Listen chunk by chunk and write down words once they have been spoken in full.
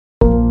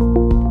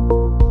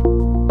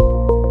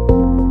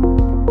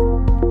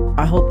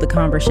the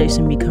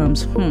conversation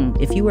becomes,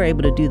 if you were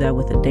able to do that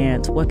with a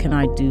dance, what can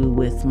I do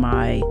with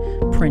my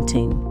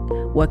printing?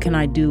 What can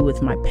I do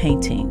with my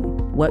painting?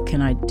 What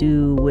can I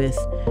do with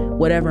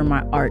whatever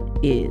my art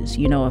is?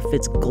 You know, if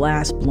it's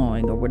glass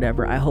blowing or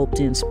whatever, I hope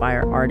to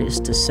inspire artists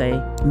to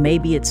say,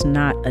 maybe it's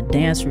not a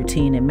dance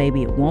routine and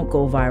maybe it won't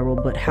go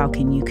viral, but how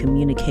can you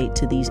communicate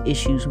to these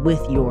issues with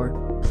your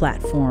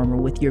platform or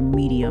with your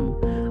medium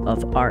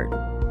of art?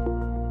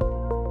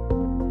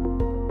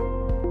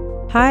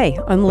 Hi,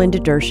 I'm Linda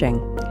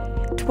Dershing.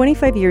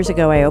 25 years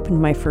ago, I opened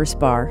my first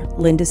bar,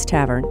 Linda's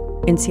Tavern,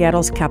 in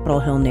Seattle's Capitol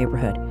Hill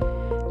neighborhood.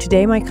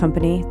 Today, my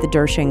company, the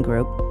Dershing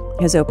Group,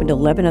 has opened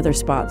 11 other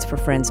spots for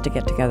friends to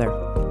get together.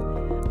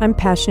 I'm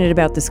passionate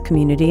about this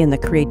community and the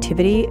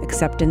creativity,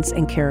 acceptance,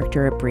 and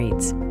character it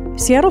breeds.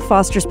 Seattle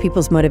fosters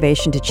people's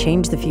motivation to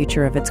change the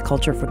future of its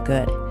culture for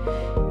good.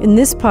 In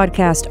this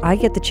podcast, I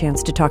get the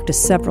chance to talk to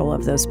several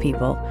of those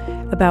people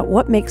about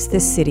what makes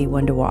this city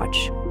one to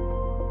watch.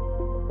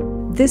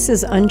 This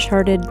is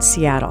Uncharted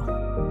Seattle.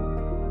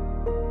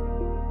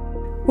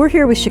 We're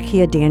here with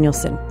Shakia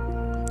Danielson,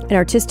 an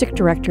artistic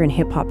director and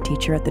hip-hop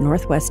teacher at the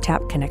Northwest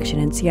Tap Connection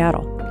in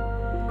Seattle.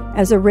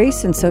 As a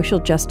race and social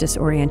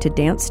justice-oriented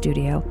dance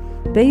studio,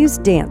 they use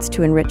dance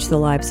to enrich the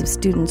lives of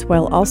students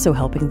while also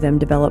helping them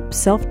develop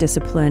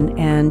self-discipline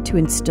and to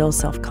instill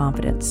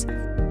self-confidence.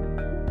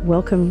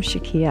 Welcome,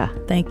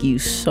 Shakia. Thank you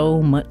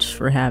so much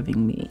for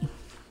having me.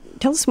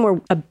 Tell us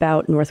more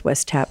about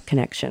Northwest Tap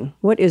Connection.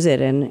 What is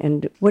it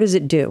and what does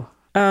it do?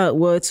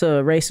 Well, it's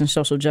a race and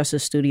social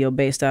justice studio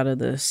based out of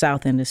the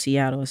south end of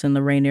Seattle. It's in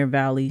the Rainier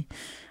Valley.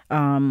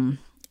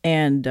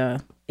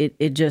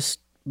 It just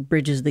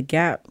bridges the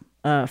gap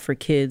for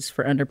kids,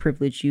 for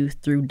underprivileged youth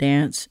through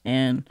dance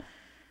and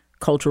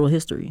cultural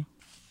history.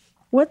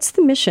 What's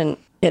the mission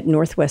at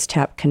Northwest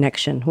Tap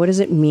Connection? What does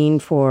it mean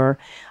for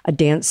a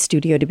dance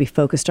studio to be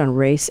focused on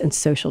race and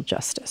social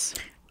justice?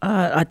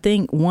 I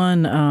think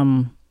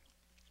the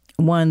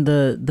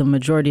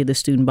majority of the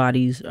student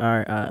bodies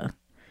are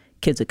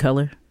kids of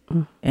color,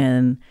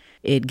 and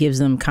it gives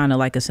them kind of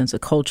like a sense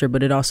of culture,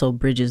 but it also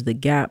bridges the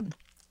gap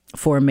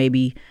for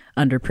maybe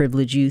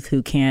underprivileged youth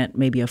who can't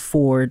maybe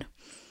afford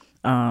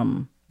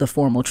the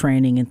formal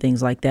training and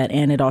things like that.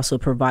 And it also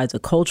provides a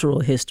cultural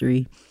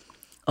history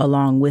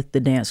along with the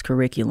dance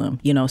curriculum,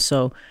 you know,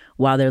 so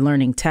while they're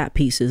learning tap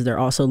pieces, they're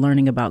also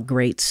learning about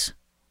greats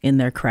in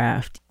their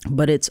craft,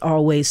 but it's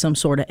always some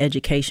sort of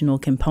educational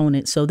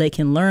component so they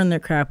can learn their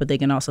craft, but they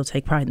can also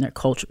take pride in their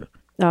culture.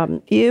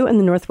 You and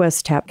the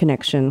Northwest Tap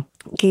Connection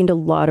gained a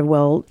lot of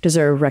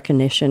well-deserved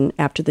recognition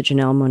after the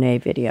Janelle Monáe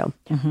video.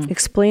 Mm-hmm.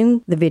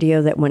 Explain the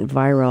video that went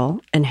viral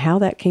and how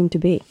that came to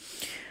be.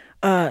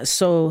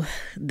 So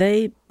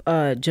Janelle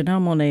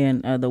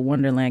Monáe and the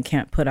Wonderland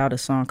Camp put out a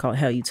song called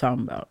Hell You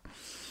Talking About.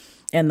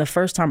 And the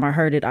first time I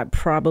heard it, I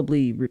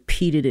probably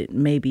repeated it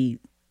maybe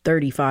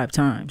 35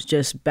 times,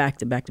 just back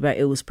to back to back.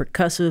 It was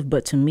percussive,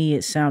 but to me,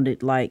 it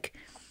sounded like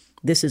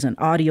this is an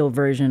audio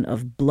version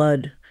of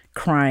blood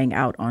crying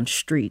out on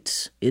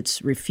streets.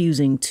 It's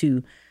refusing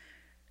to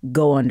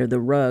go under the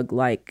rug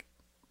like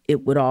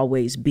it would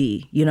always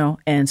be, you know?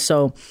 And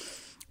so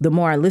the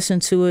more I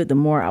listened to it, the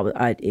more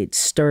it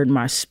stirred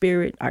my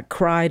spirit. I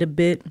cried a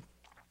bit.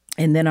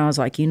 And then I was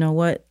like, you know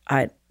what?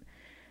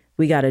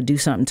 We got to do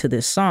something to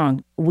this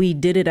song. We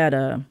did it at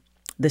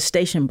the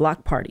station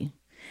block party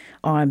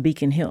on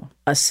Beacon Hill.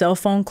 A cell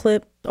phone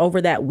clip over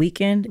that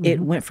weekend, mm-hmm.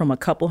 It went from a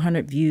couple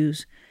hundred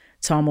views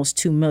to almost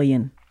 2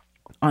 million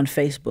on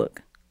Facebook.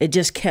 It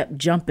just kept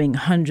jumping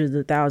hundreds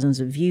of thousands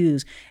of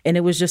views. And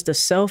it was just a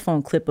cell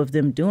phone clip of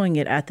them doing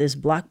it at this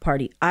block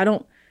party. I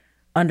don't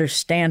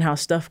understand how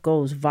stuff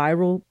goes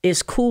viral.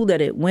 It's cool that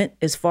it went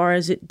as far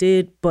as it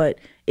did, but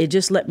it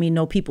just let me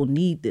know people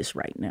need this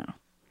right now.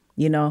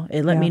 You know,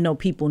 it let me know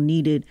people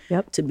needed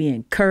to be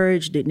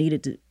encouraged.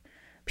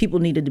 People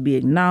needed to be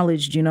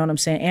acknowledged, you know what I'm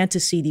saying? And to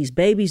see these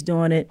babies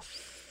doing it,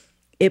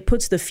 it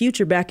puts the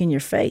future back in your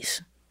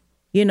face.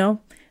 You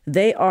know,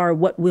 they are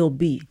what will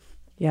be.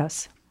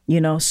 Yes. You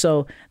know,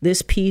 so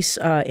this piece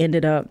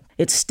ended up,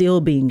 it's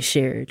still being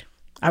shared.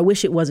 I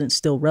wish it wasn't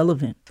still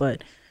relevant,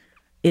 but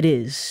it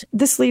is.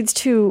 This leads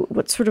to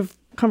what sort of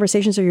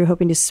conversations are you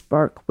hoping to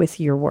spark with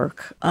your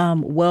work?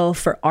 Well,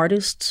 for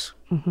artists,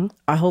 mm-hmm.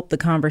 I hope the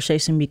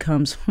conversation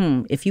becomes,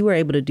 if you were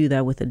able to do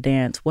that with a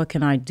dance, what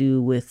can I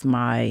do with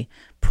my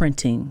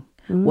printing?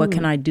 What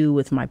can I do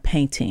with my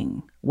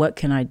painting? What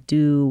can I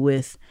do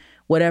with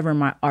whatever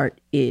my art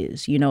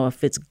is? You know,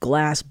 if it's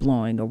glass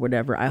blowing or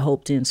whatever, I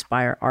hope to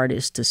inspire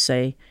artists to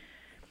say,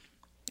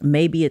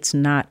 maybe it's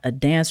not a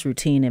dance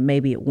routine and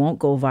maybe it won't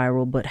go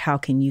viral, but how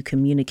can you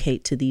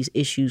communicate to these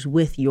issues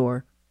with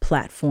your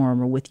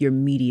platform or with your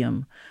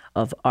medium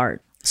of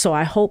art? So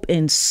I hope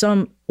in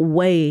some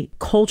way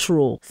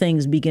cultural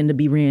things begin to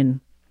be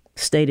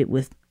reinstated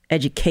with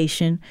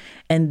education.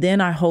 And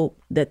then I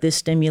hope that this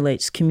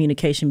stimulates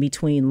communication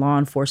between law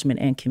enforcement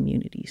and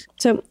communities.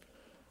 So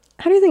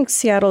how do you think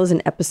Seattle is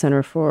an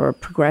epicenter for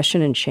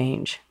progression and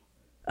change?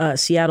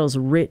 Seattle's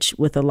rich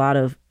with a lot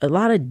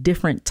of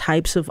different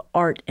types of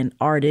art and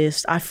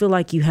artists. I feel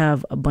like you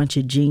have a bunch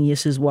of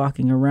geniuses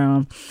walking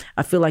around.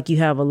 I feel like you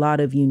have a lot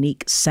of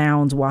unique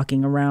sounds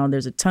walking around.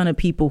 There's a ton of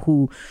people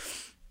who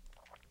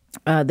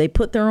they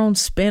put their own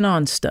spin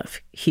on stuff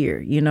here.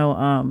 You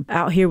know,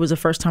 out here was the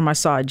first time I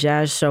saw a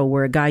jazz show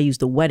where a guy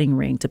used a wedding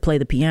ring to play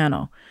the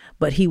piano,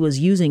 but he was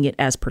using it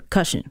as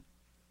percussion.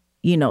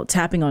 You know,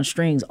 tapping on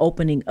strings,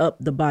 opening up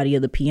the body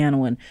of the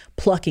piano and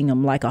plucking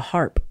them like a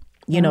harp.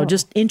 You know,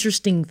 just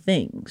interesting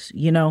things,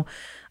 you know.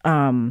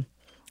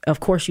 Of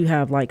course, you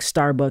have like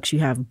Starbucks, you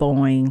have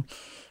Boeing,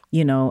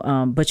 you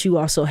know, but you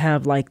also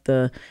have like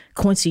the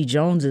Quincy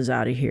Joneses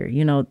out of here.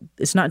 You know,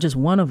 it's not just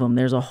one of them.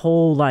 There's a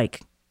whole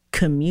like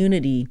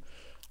community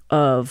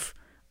of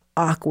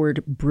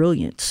awkward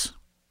brilliance,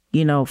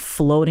 you know,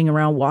 floating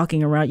around,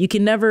 walking around. You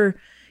can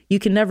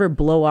never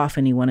blow off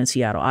anyone in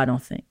Seattle, I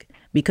don't think,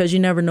 because you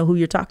never know who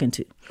you're talking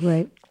to.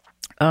 Right.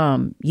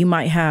 You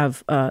might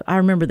have, I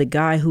remember the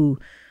guy who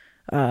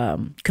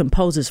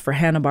composes for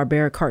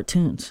Hanna-Barbera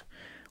cartoons.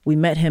 We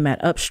met him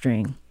at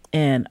Upstream,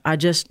 and I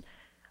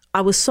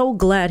was so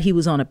glad he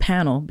was on a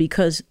panel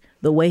because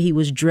the way he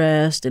was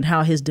dressed and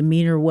how his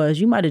demeanor was,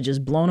 you might have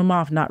just blown him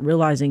off not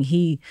realizing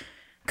he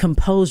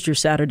composed your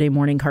Saturday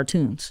morning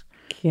cartoons.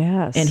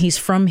 Yes. And he's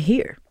from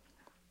here.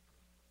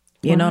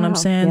 You know what I'm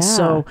saying? Yeah.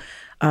 So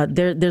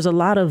there's a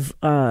lot of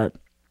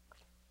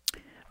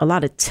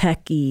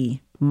techie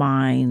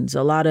minds,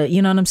 a lot of,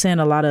 you know what I'm saying?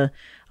 A lot of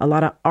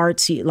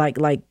artsy, like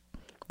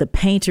the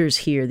painters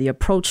here, the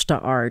approach to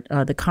art,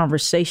 the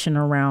conversation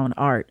around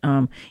art,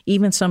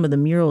 even some of the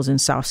murals in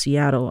South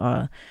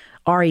Seattle.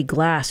 Ari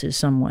Glass is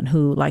someone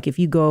who, like, if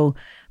you go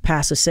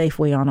past a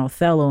Safeway on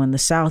Othello in the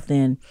South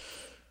End,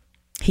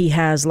 he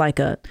has like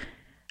a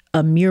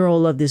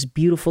mural of this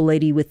beautiful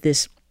lady with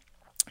this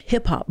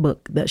hip hop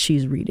book that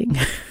she's reading.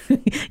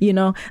 You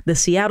know, the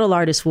Seattle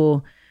artists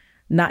will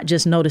not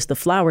just notice the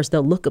flowers,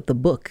 they'll look up the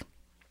book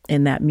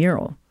in that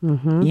mural,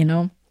 you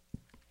know,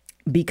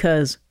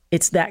 because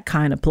it's that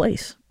kind of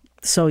place.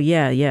 So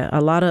yeah, a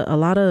lot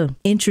of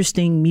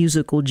interesting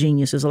musical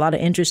geniuses, a lot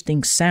of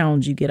interesting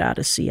sounds you get out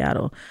of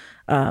Seattle.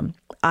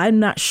 I'm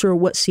not sure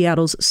what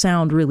Seattle's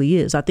sound really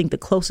is. I think the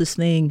closest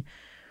thing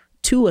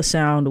to a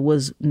sound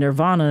was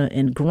Nirvana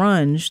and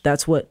grunge.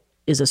 That's what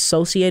is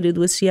associated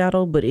with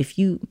Seattle. But if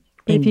you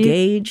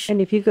engage,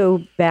 and if you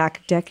go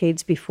back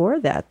decades before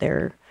that,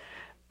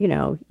 you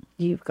know,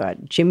 you've got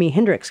Jimi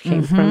Hendrix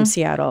came from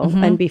Seattle,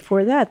 and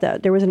before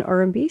that there was an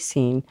R&B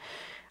scene.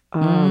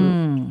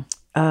 In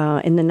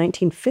the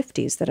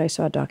 1950s that I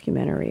saw a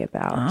documentary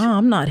about. Oh,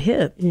 I'm not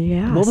hip.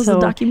 Yeah. What was the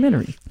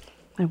documentary?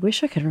 I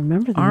wish I could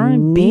remember the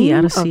R&B name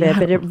out of it,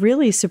 but it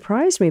really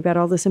surprised me about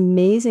all this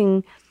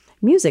amazing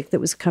music that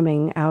was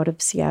coming out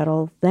of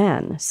Seattle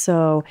then.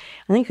 So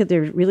I think that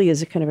there really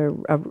is a kind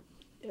of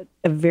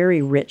a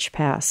very rich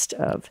past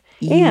of,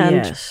 and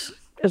yes,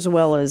 as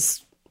well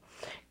as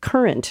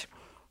current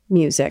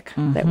music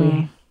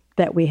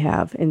that we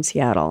have in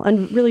Seattle,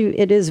 and really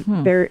it is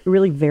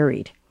really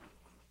varied.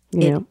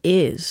 It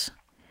is.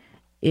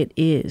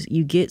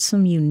 You get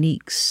some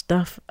unique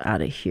stuff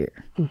out of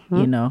here.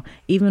 You know,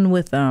 even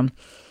with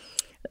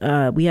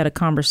we had a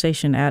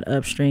conversation at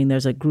Upstream.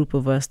 There's a group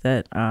of us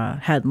that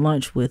had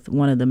lunch with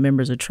one of the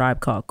members of Tribe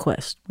Called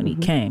Quest when he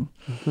came,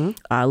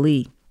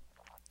 Ali,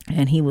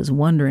 and he was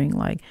wondering,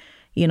 like,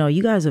 you know,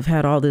 you guys have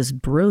had all this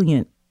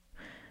brilliant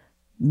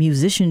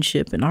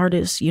musicianship and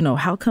artists, you know,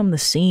 how come the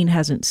scene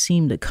hasn't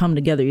seemed to come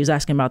together? He was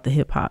asking about the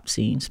hip hop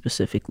scene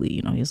specifically.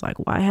 You know, he's like,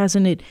 why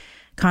hasn't it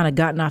kind of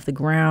gotten off the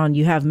ground?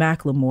 You have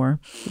Macklemore,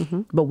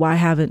 but why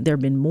haven't there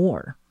been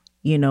more,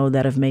 you know,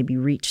 that have maybe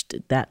reached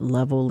that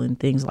level and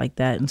things like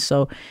that? And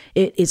so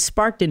it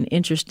sparked an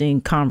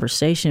interesting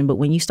conversation. But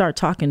when you start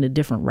talking to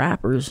different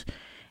rappers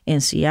in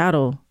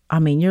Seattle, I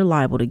mean, you're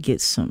liable to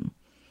get some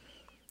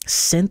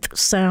synth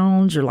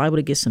sounds, you're liable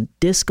to get some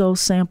disco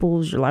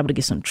samples, you're liable to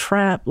get some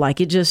trap.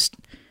 Like, it just,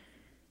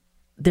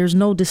 there's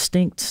no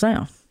distinct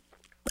sound.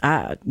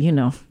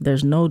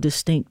 There's no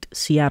distinct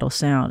Seattle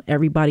sound.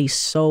 Everybody's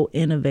so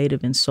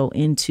innovative and so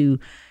into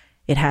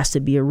it has to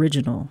be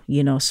original,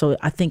 you know. So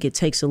I think it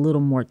takes a little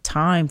more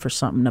time for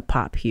something to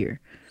pop here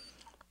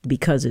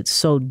because it's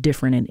so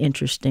different and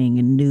interesting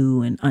and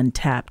new and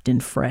untapped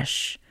and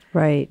fresh.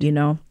 Right. You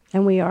know?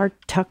 And we are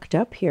tucked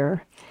up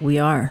here. We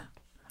are.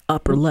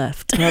 Upper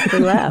left. Upper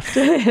left.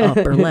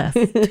 Upper left.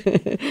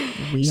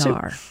 We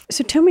are.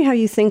 So tell me how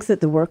you think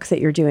that the work that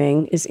you're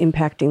doing is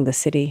impacting the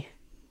city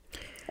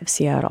of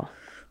Seattle.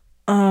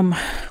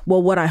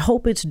 Well, what I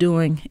hope it's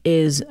doing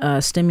is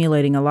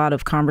stimulating a lot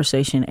of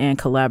conversation and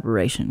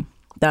collaboration.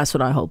 That's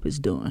what I hope it's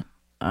doing.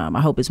 I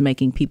hope it's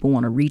making people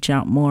want to reach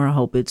out more. I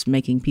hope it's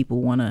making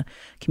people want to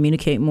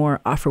communicate more,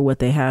 offer what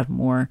they have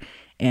more,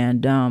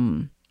 and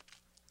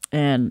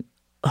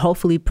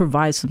hopefully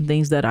provide some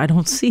things that I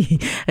don't see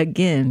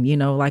again, you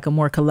know, like a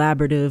more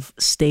collaborative,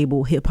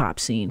 stable hip hop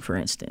scene, for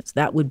instance.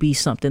 That would be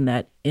something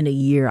that in a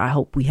year, I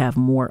hope we have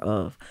more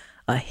of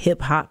a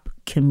hip hop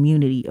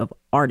community of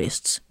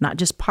artists, not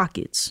just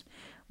pockets,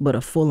 but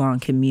a full on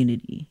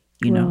community.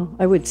 you know? Well,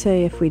 I would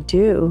say if we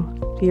do,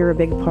 you're a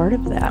big part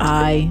of that.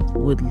 I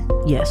would,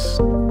 yes.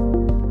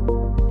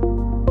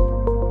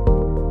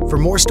 For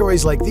more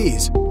stories like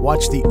these,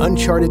 watch the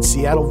Uncharted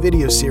Seattle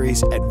video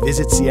series at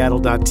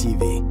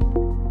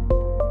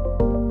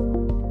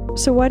visitseattle.tv.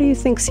 So why do you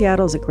think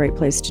Seattle's a great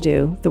place to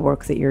do the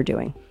work that you're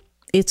doing?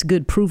 It's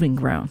good proving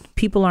ground.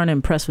 People aren't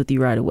impressed with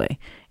you right away.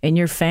 And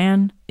your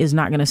fan is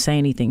not going to say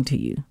anything to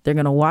you. They're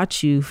going to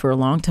watch you for a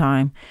long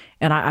time.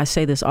 And I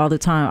say this all the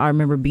time. I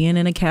remember being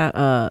in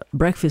a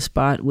breakfast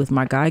spot with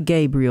my guy,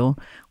 Gabriel.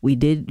 We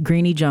did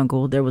Greenie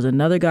Jungle. There was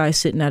another guy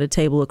sitting at a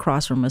table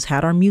across from us,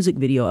 had our music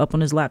video up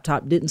on his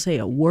laptop, didn't say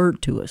a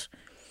word to us.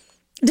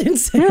 Didn't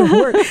say a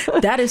word.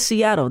 That is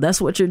Seattle. That's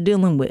what you're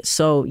dealing with.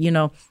 So, you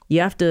know, you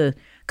have to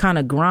kind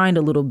of grind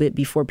a little bit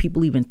before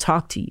people even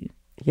talk to you.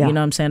 Yeah. You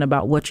know what I'm saying,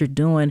 about what you're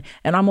doing.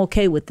 And I'm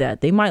okay with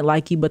that. They might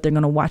like you, but they're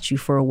going to watch you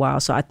for a while.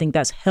 So I think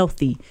that's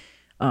healthy,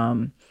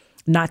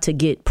 not to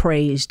get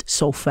praised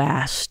so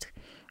fast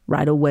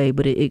right away.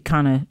 But it's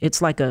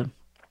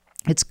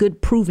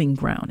good proving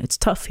ground. It's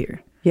tough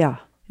here. Yeah.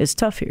 It's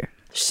tough here.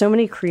 So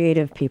many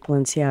creative people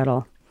in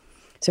Seattle.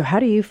 So how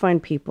do you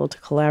find people to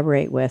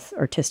collaborate with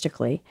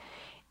artistically?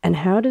 And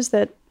how does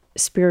that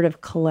spirit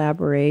of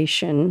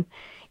collaboration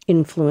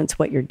influence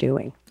what you're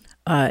doing?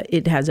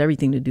 It has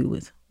everything to do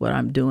with what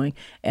I'm doing.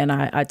 And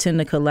I tend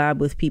to collab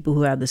with people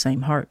who have the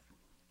same heart.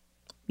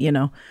 You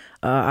know,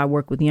 I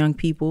work with young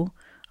people.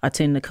 I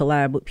tend to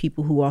collab with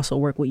people who also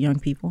work with young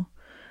people.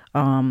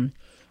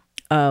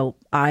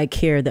 I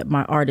care that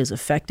my art is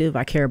effective.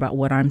 I care about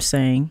what I'm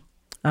saying.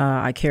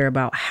 I care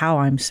about how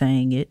I'm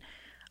saying it.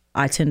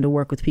 I tend to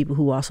work with people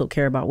who also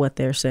care about what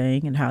they're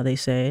saying and how they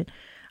say it.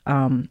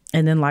 And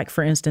then, like,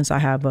 for instance, I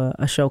have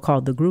a show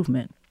called The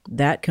Groovement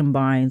that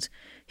combines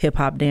hip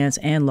hop, dance,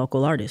 and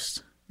local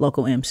artists,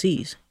 local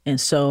MCs. And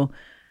so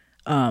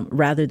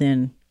rather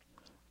than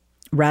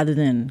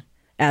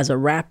as a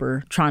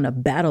rapper trying to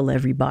battle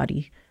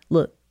everybody,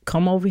 look,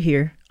 come over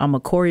here. I'm a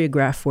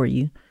choreograph for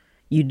you.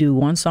 You do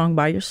one song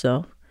by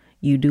yourself.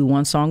 You do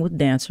one song with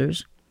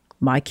dancers.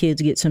 My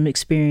kids get some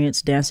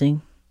experience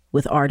dancing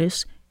with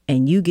artists,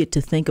 and you get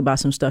to think about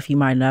some stuff you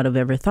might not have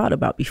ever thought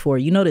about before.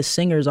 You notice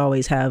singers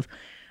always have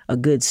a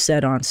good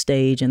set on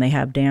stage, and they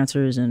have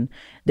dancers, and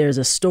there's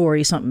a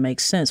story, something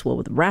makes sense. Well,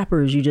 with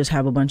rappers, you just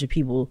have a bunch of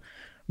people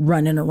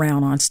running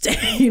around on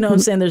stage. You know what I'm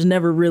saying? There's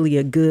never really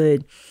a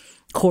good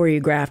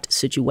choreographed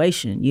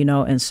situation, you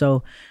know? And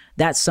so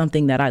that's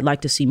something that I'd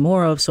like to see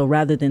more of. So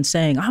rather than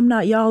saying, I'm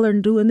not, y'all are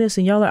doing this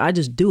and y'all are, I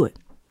just do it.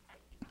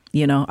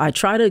 You know, I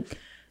try to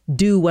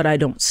do what I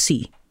don't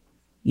see.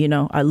 You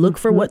know, I look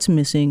for what's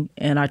missing,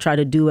 and I try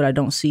to do what I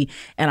don't see.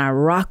 And I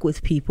rock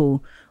with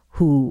people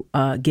who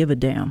give a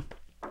damn,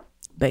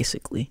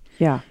 basically.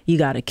 Yeah. You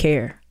got to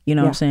care. You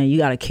know what I'm saying? You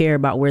got to care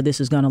about where this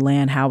is going to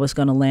land, how it's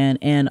going to land.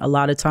 And a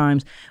lot of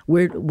times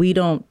we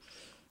don't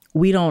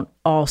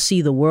all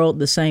see the world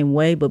the same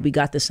way, but we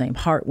got the same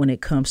heart when it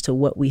comes to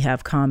what we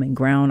have common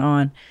ground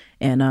on.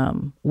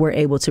 And we're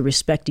able to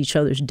respect each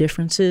other's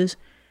differences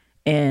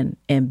and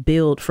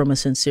build from a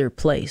sincere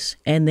place.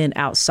 And then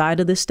outside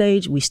of the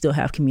stage, we still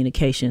have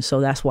communication.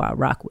 So that's why I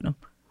rock with them.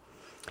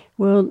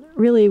 Well,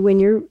 really, when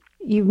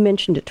you've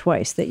mentioned it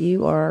twice that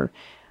you are,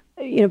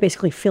 you know,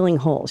 basically filling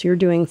holes. You're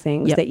doing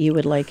things that you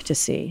would like to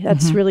see.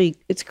 That's really,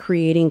 it's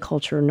creating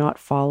culture, not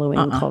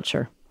following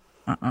culture.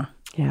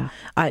 Yeah.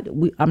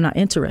 I'm not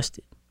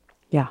interested.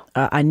 Yeah.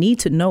 I need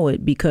to know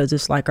it, because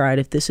it's like, all right,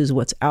 if this is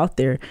what's out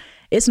there,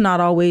 it's not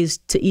always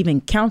to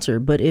even counter.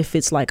 But if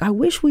it's like, I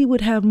wish we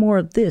would have more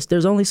of this,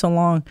 there's only so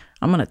long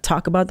I'm going to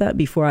talk about that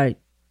before I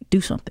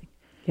do something.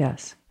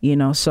 Yes. You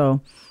know,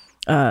 so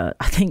I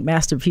think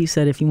Master P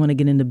said, if you want to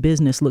get into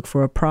business, look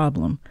for a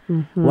problem.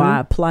 Well, I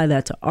apply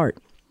that to art,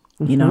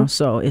 you know,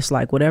 so it's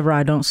like whatever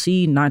I don't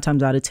see, 9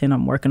 times out of 10,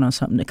 I'm working on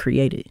something to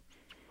create it.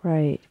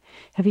 Right.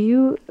 Have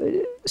you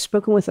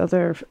spoken with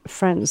other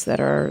friends that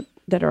are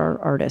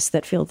artists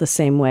that feel the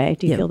same way?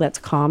 Do you feel that's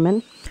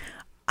common?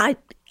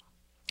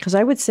 Because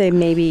I would say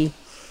maybe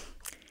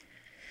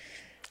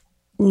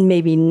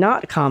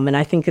not common.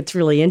 I think it's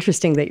really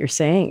interesting that you're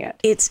saying it.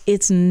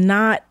 It's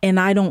not, and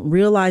I don't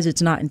realize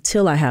it's not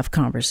until I have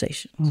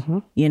conversations.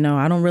 You know,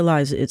 I don't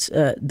realize it's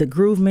the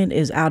Groovement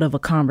is out of a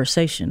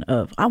conversation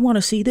of, I want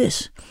to see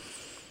this.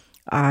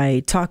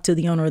 I talk to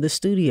the owner of the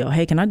studio.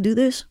 Hey, can I do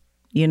this?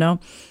 You know,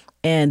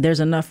 and there's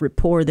enough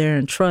rapport there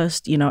and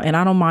trust, you know, and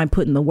I don't mind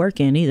putting the work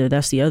in either.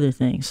 That's the other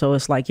thing. So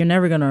it's like, you're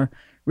never going to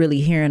really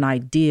hear an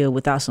idea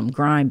without some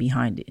grind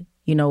behind it,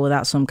 you know,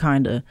 without some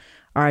kind of,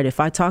 all right,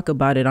 if I talk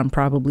about it, I'm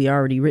probably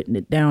already written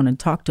it down and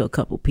talked to a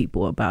couple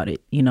people about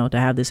it, you know, to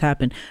have this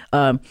happen.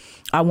 I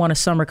want a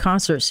summer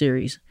concert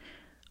series.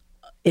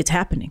 It's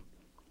happening.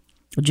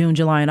 June,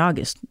 July, and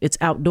August. It's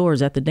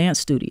outdoors at the dance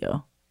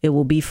studio. It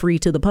will be free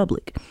to the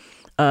public.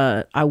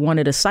 I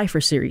wanted a Cypher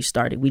series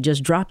started. We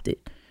just dropped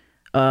it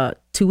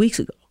 2 weeks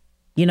ago.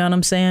 You know what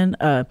I'm saying?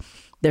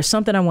 There's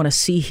something I want to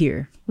see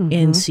here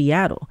in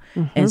Seattle.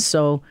 And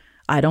so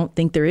I don't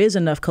think there is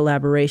enough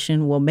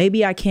collaboration. Well,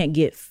 maybe I can't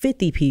get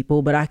 50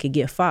 people, but I could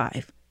get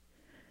 5.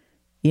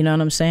 You know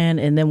what I'm saying?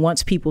 And then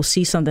once people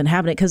see something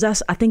happening, because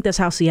I think that's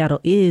how Seattle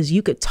is.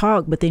 You could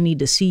talk, but they need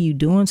to see you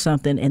doing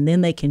something, and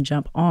then they can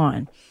jump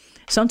on.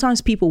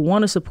 Sometimes people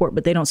want to support,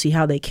 but they don't see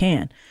how they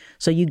can.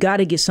 So you got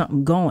to get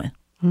something going.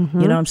 You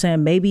know what I'm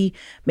saying? Maybe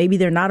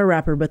they're not a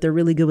rapper, but they're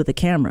really good with the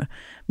camera.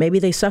 Maybe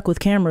they suck with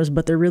cameras,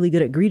 but they're really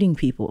good at greeting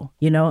people,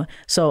 you know?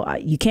 So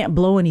you can't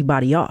blow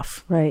anybody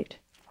off. Right.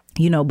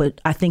 You know,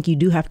 but I think you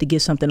do have to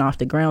get something off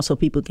the ground so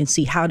people can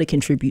see how to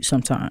contribute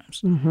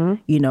sometimes,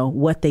 you know,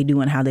 what they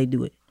do and how they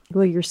do it.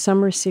 Well, your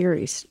summer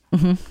series,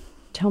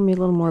 tell me a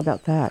little more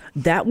about that.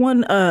 That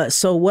one,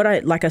 so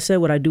like I said,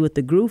 what I do with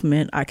the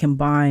Groovement, I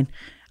combine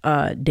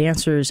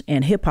dancers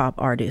and hip hop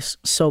artists.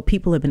 So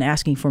people have been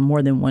asking for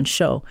more than one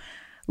show.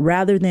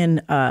 Rather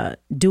than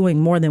doing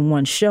more than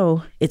one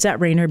show, it's at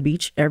Rainier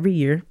Beach every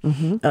year.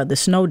 The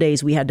snow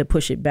days, we had to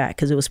push it back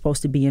because it was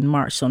supposed to be in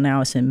March. So now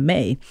it's in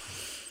May.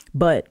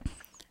 But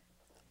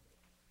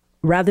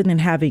rather than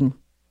having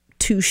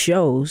 2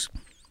 shows,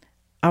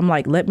 I'm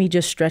like, let me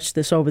just stretch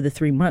this over the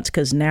 3 months,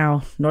 because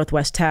now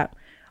Northwest Tap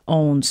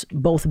owns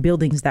both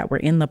buildings that were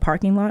in the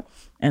parking lot.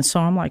 And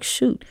so I'm like,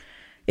 shoot,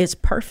 it's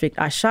perfect.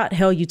 I shot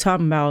Hell You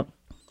Talking About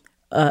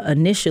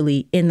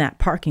initially in that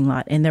parking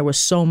lot, and there was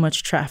so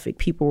much traffic.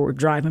 People were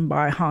driving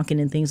by, honking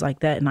and things like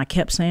that. And I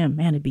kept saying,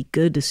 man, it'd be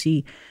good to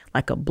see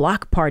like a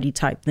block party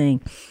type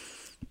thing.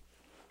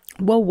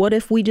 Well, what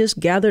if we just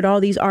gathered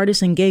all these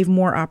artists and gave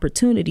more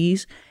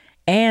opportunities,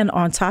 and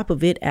on top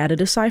of it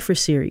added a cypher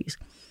series?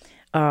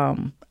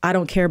 I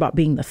don't care about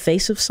being the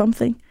face of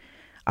something.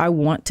 I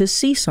want to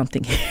see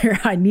something here.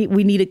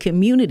 We need a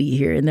community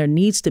here, and there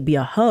needs to be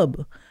a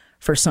hub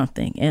for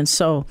something. And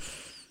so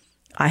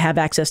I have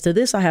access to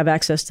this. I have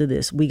access to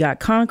this. We got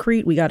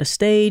concrete. We got a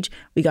stage.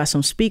 We got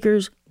some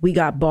speakers. We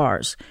got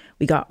bars.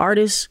 We got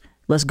artists.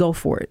 Let's go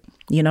for it.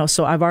 You know,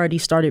 so I've already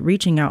started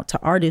reaching out to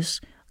artists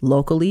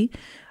locally.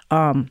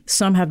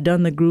 Some have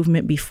done the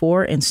Groovement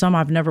before, and some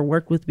I've never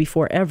worked with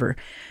before ever.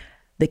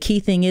 The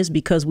key thing is,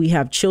 because we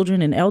have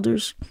children and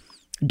elders,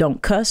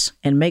 don't cuss,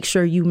 and make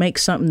sure you make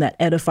something that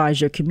edifies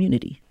your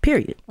community,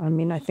 period. I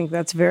mean, I think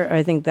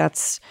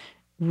that's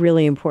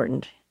really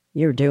important.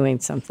 You're doing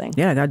something.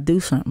 Yeah, I got to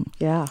do something.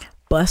 Yeah.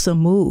 Bust a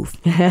move.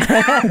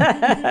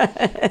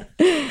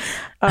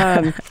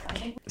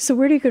 So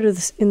where do you go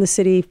to in the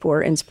city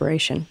for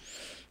inspiration?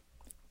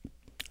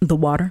 The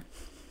water.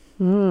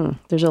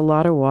 There's a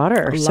lot of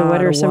water. So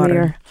what are some of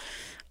your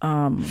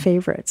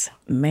favorites?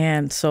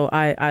 Man, so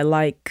I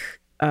like,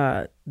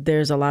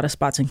 there's a lot of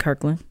spots in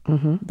Kirkland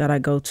that I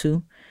go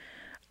to.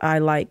 I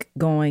like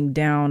going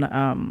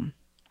down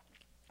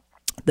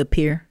the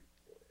pier.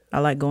 I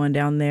like going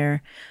down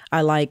there.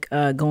 I like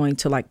going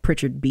to like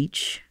Pritchard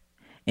Beach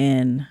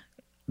in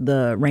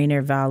the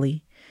Rainier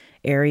Valley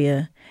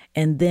area.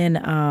 And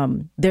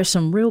then there's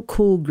some real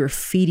cool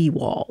graffiti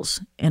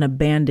walls and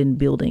abandoned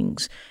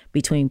buildings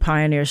between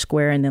Pioneer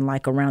Square and then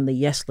like around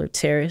the Yesler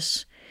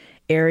Terrace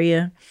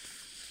area.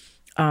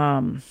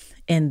 And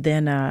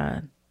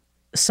then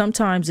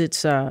sometimes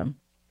it's a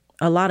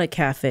lot of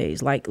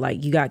cafes, like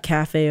you got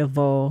Cafe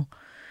Evo.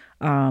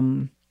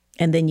 And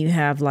then you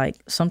have like,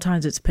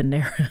 sometimes it's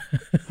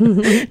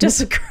Panera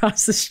just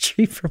across the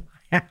street from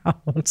my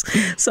house.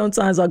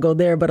 Sometimes I'll go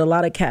there, but a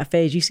lot of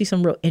cafes, you see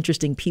some real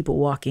interesting people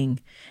walking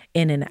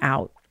in and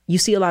out. You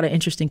see a lot of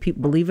interesting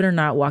people, believe it or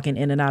not, walking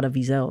in and out of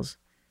Vizelle's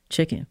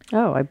Chicken.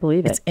 Oh, I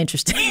believe it. It's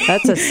interesting.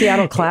 That's a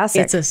Seattle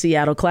classic. It's a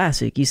Seattle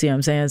classic. You see what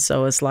I'm saying?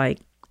 So it's like,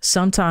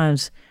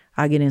 sometimes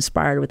I get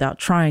inspired without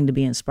trying to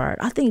be inspired.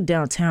 I think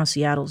downtown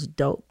Seattle's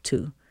dope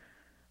too.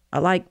 I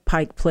like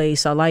Pike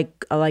Place. I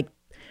like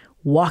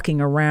walking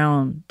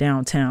around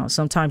downtown.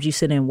 Sometimes you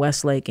sit in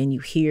Westlake and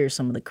you hear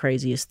some of the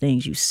craziest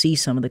things. You see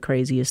some of the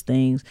craziest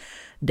things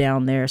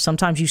down there.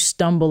 Sometimes you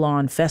stumble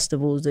on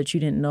festivals that you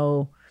didn't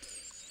know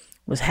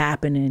was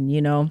happening,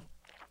 you know?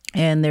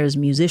 And there's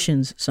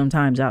musicians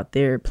sometimes out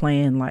there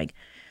playing like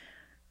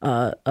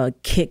a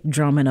kick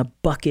drum and a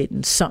bucket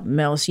and something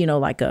else, you know,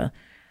 like a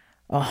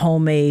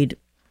homemade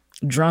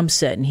drum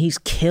set, and he's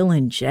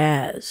killing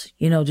jazz,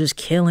 you know, just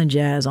killing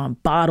jazz on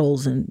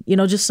bottles and, you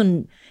know, just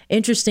some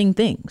interesting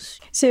things.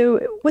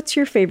 So what's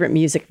your favorite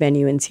music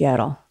venue in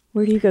Seattle?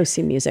 Where do you go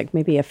see music?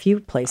 Maybe a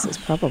few places,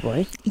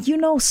 probably. You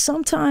know,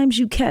 sometimes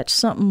you catch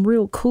something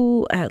real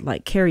cool at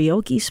like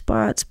karaoke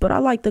spots, but I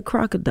like the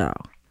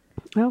Crocodile.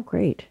 Oh,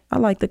 great. I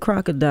like the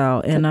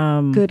Crocodile.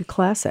 And good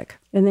classic.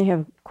 And they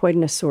have quite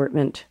an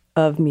assortment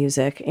of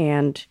music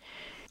and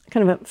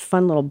kind of a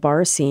fun little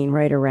bar scene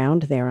right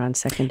around there on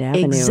 2nd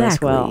Avenue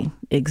as well.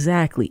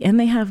 Exactly. And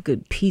they have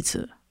good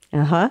pizza.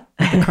 Uh-huh.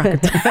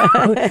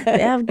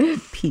 They have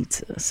good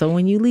pizza. So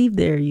when you leave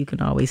there, you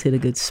can always hit a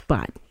good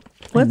spot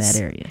in that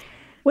area.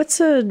 What's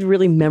a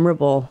really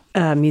memorable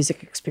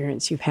music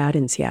experience you've had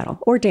in Seattle,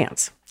 or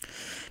dance?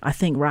 I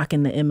think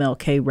rocking the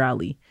MLK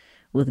rally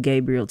with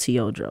Gabriel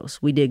Teodros.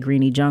 We did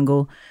Greenie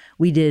Jungle.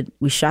 We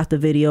shot the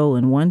video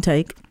in one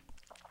take,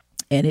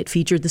 and it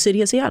featured the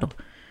city of Seattle.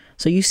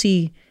 So you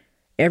see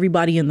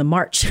everybody in the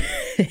march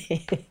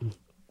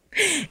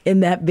in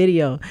that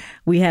video.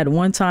 We had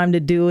one time to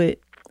do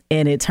it,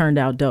 and it turned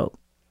out dope.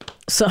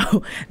 So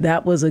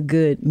that was a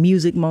good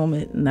music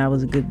moment, and that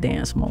was a good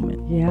dance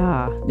moment.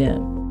 Yeah. Yeah.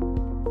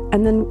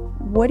 And then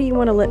what do you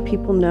want to let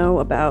people know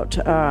about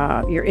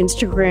your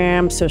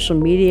Instagram, social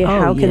media?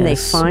 How can they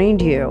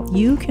find you?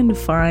 You can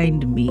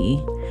find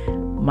me.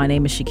 My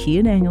name is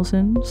Shakia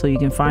Danielson. So you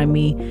can find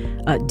me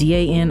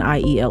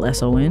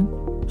Danielson.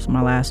 It's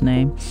my last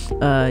name.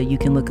 You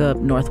can look up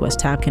Northwest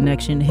Tap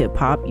Connection Hip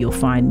Hop. You'll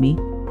find me.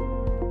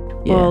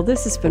 Yeah. Well,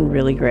 this has been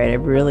really great.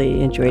 I've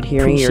really enjoyed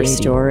hearing your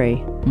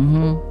story.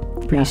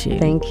 Appreciate it.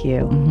 Thank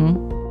you.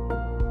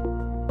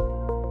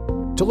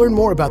 To learn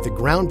more about the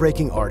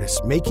groundbreaking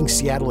artists making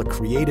Seattle a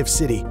creative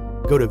city,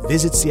 go to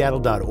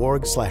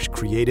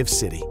visitseattle.org/creative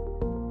city.